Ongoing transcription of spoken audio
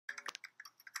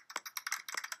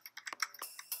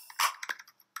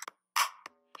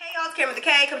it's Cameron with the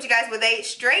K, coming to you guys with a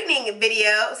straightening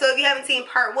video. So if you haven't seen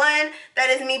part one, that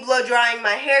is me blow drying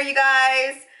my hair, you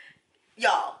guys.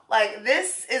 Y'all, like,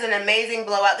 this is an amazing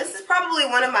blowout. This is probably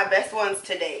one of my best ones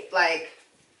to date. Like,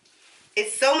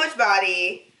 it's so much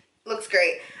body, looks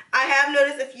great. I have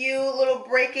noticed a few little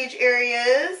breakage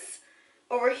areas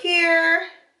over here.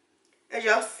 As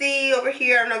y'all see over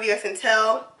here, I don't know if you guys can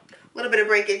tell, a little bit of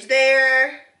breakage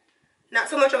there. Not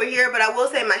so much over here, but I will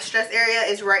say my stress area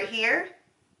is right here.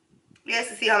 You guys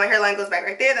can see how my hairline goes back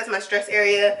right there. That's my stress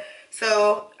area.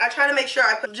 So I try to make sure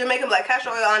I put Jamaican black castor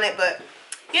oil on it, but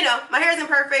you know, my hair isn't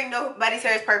perfect. Nobody's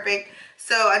hair is perfect.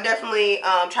 So I definitely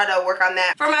try to work on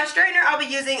that. For my straightener, I'll be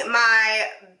using my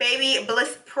Baby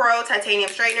Bliss Pro Titanium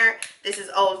Straightener. This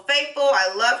is Old Faithful.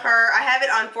 I love her. I have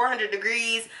it on 400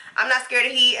 degrees. I'm not scared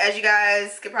of heat, as you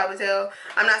guys could probably tell.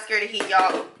 I'm not scared of heat,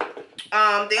 y'all.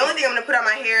 The only thing I'm going to put on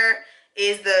my hair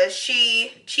is the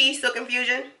Silk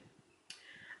Infusion.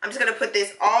 I'm just going to put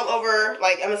this all over.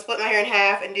 Like, I'm going to split my hair in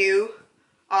half and do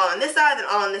all on this side and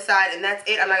all on this side, and that's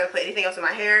it. I'm not going to put anything else in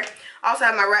my hair. I also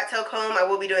have my rat tail comb. I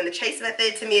will be doing the chase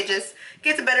method. To me, it just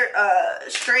gets a better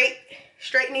straight.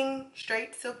 So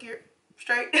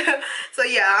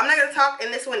yeah, I'm not going to talk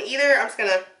in this one either. I'm just going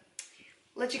to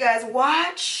let you guys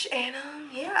watch, and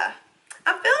yeah.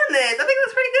 I'm feeling this. I think it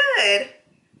looks pretty good.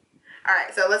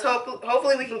 Alright, so let's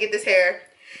hopefully we can get this hair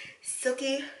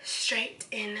silky straight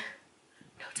in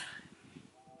no time.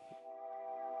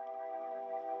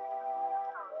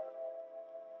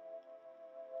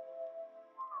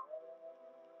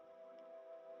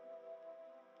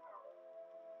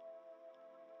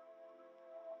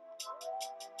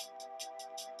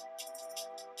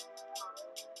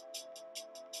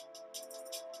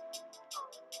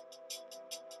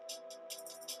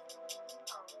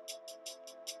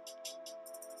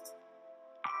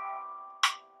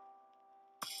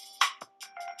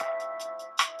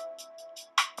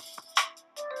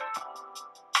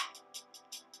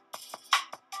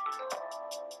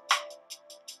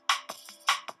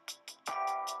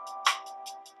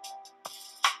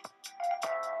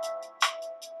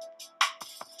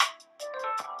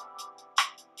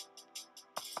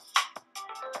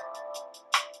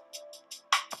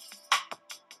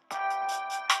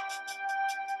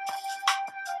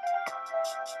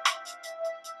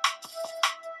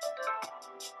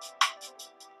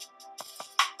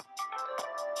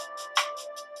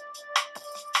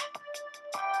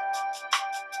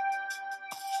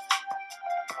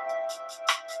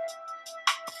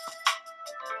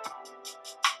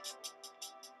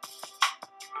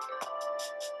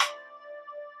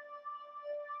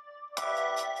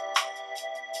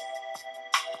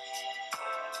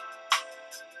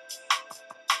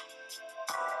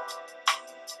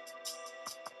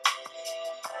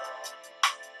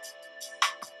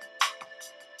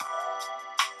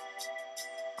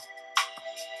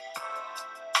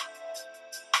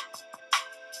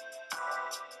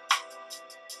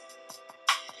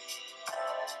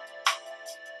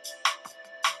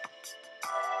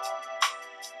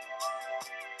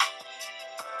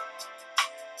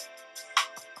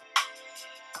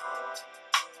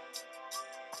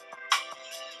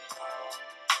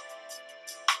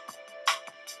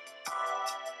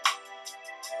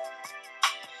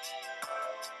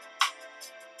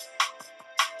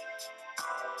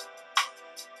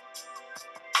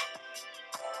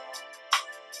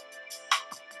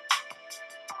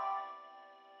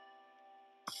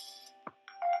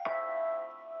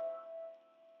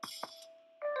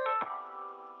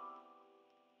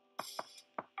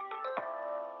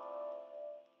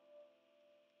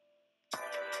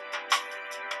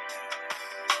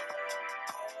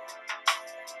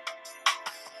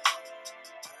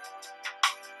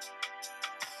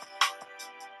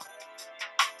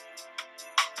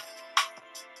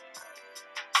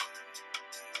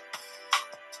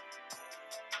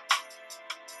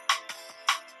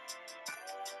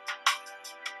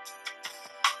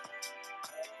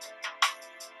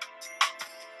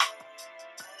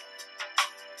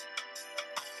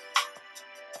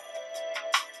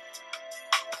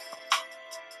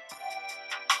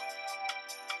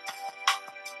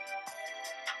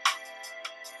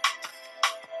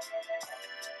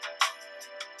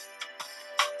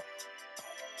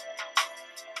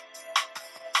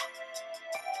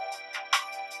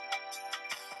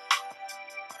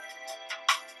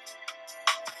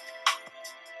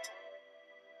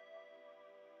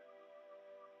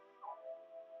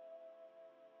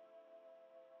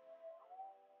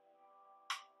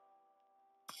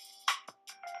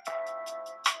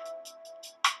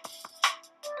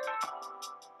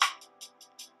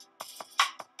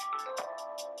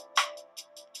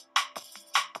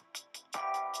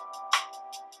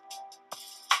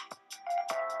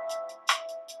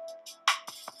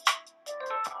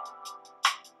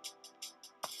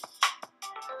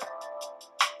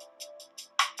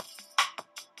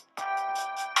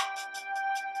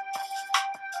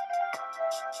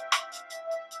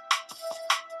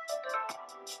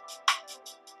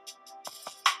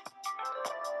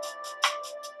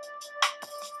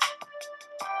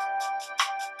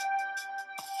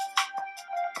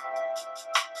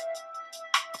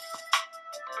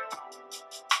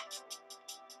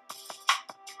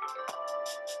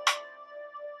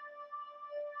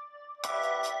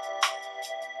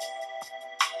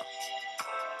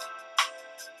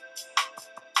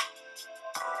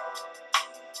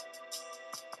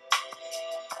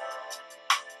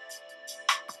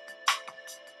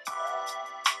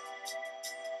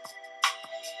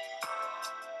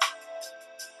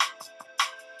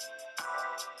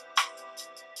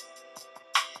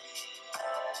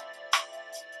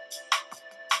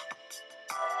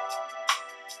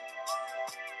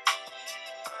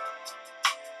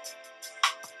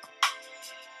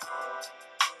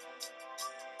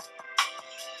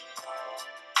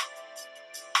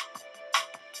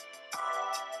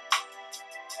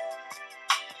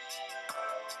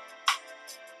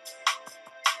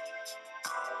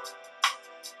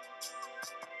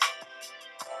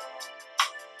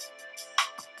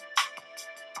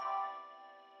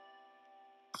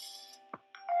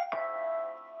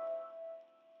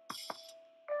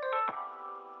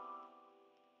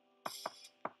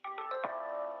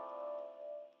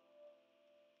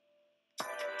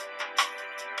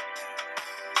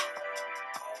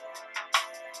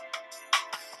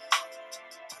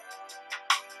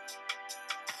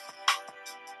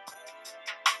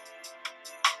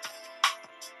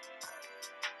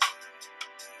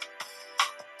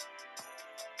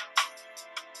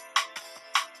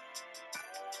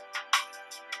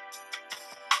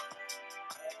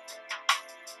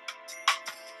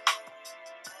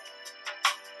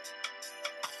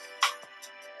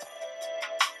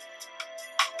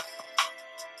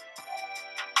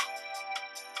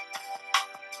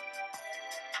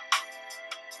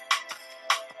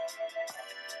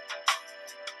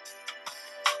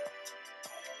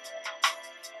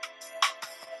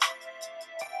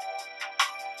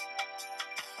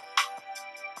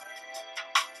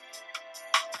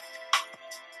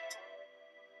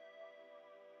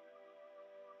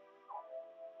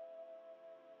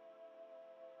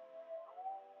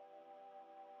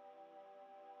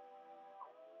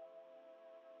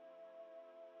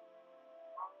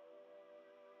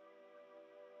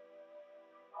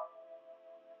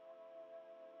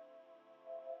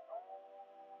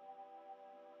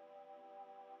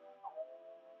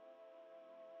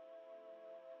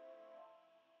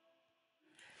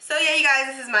 So yeah, you guys,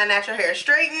 this is my natural hair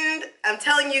straightened. I'm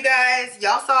telling you guys,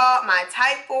 y'all saw my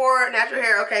type 4 natural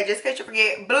hair. Okay, just in case you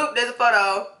forget, bloop, there's a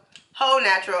photo. Whole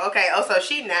natural. Okay, oh, so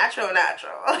she natural.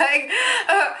 Like,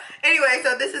 anyway,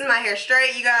 so this is my hair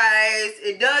straight, you guys.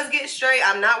 It does get straight.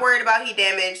 I'm not worried about heat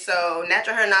damage, so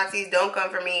natural hair Nazis, don't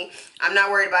come for me. I'm not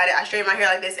worried about it. I straighten my hair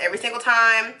like this every single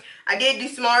time. I did do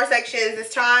smaller sections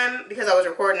this time because I was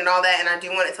recording and all that, and I do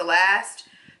want it to last.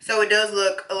 So it does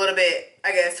look a little bit,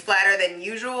 I guess, flatter than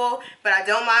usual. But I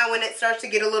don't mind when it starts to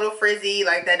get a little frizzy.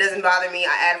 Like, that doesn't bother me.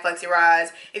 I add Flexi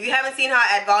Rise. If you haven't seen how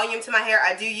I add volume to my hair,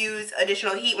 I do use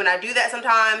additional heat when I do that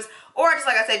sometimes. Or just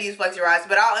like I said, use Flexi Rise.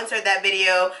 But I'll insert that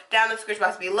video down in the description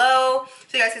box below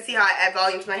so you guys can see how I add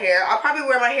volume to my hair. I'll probably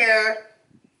wear my hair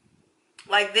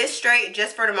like this straight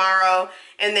just for tomorrow,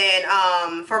 and then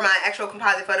for my actual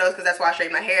composite photos, because that's why I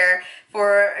straighten my hair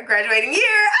for graduating year.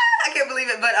 I can't believe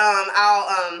it. But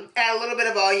I'll add a little bit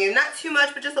of volume, not too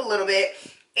much, but just a little bit.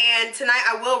 And tonight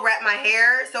I will wrap my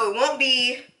hair, so it won't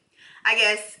be, I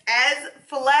guess, as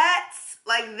flat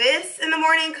like this in the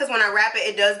morning, because when I wrap it,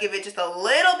 it does give it just a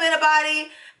little bit of body,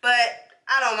 but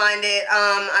I don't mind it.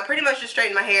 I pretty much just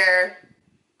straighten my hair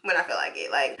when I feel like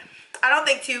it. Like, I don't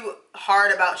think too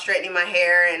hard about straightening my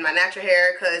hair and my natural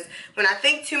hair, because when I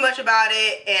think too much about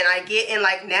it and I get in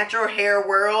like natural hair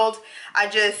world,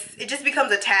 it just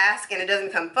becomes a task and it doesn't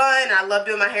become fun. I love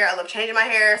doing my hair. I love changing my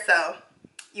hair, so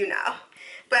you know.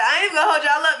 But I ain't gonna hold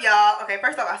y'all up, y'all. Okay,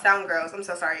 first off, I sound gross. I'm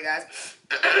so sorry, you guys.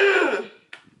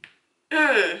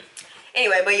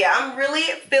 Anyway, but yeah, I'm really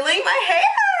feeling my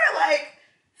hair. Like,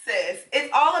 sis, it's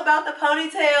all about the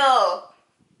ponytail.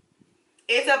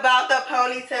 It's about the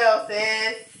ponytail,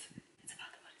 sis. It's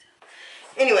about the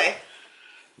ponytail. Anyway,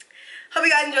 hope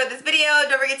you guys enjoyed this video.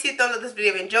 Don't forget to thumbs up this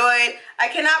video if you enjoyed. I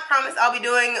cannot promise I'll be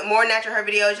doing more natural hair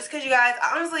videos just because, you guys,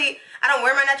 honestly, I don't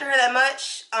wear my natural hair that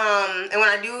much. And when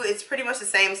I do, it's pretty much the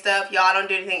same stuff. Y'all, don't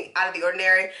do anything out of the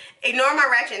ordinary. Ignore my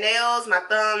ratchet nails. My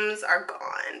thumbs are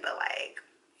gone. But, like,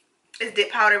 it's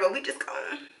dip powder, but we just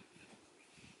gonna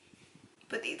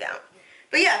put these down.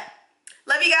 But, yeah.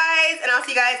 Love you guys, and I'll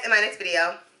see you guys in my next video.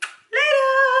 Later!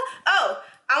 Oh,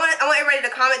 I want everybody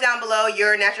to comment down below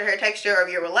your natural hair texture, or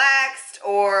if you're relaxed,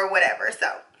 or whatever.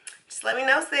 So, just let me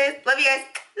know, sis. Love you guys.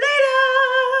 Later!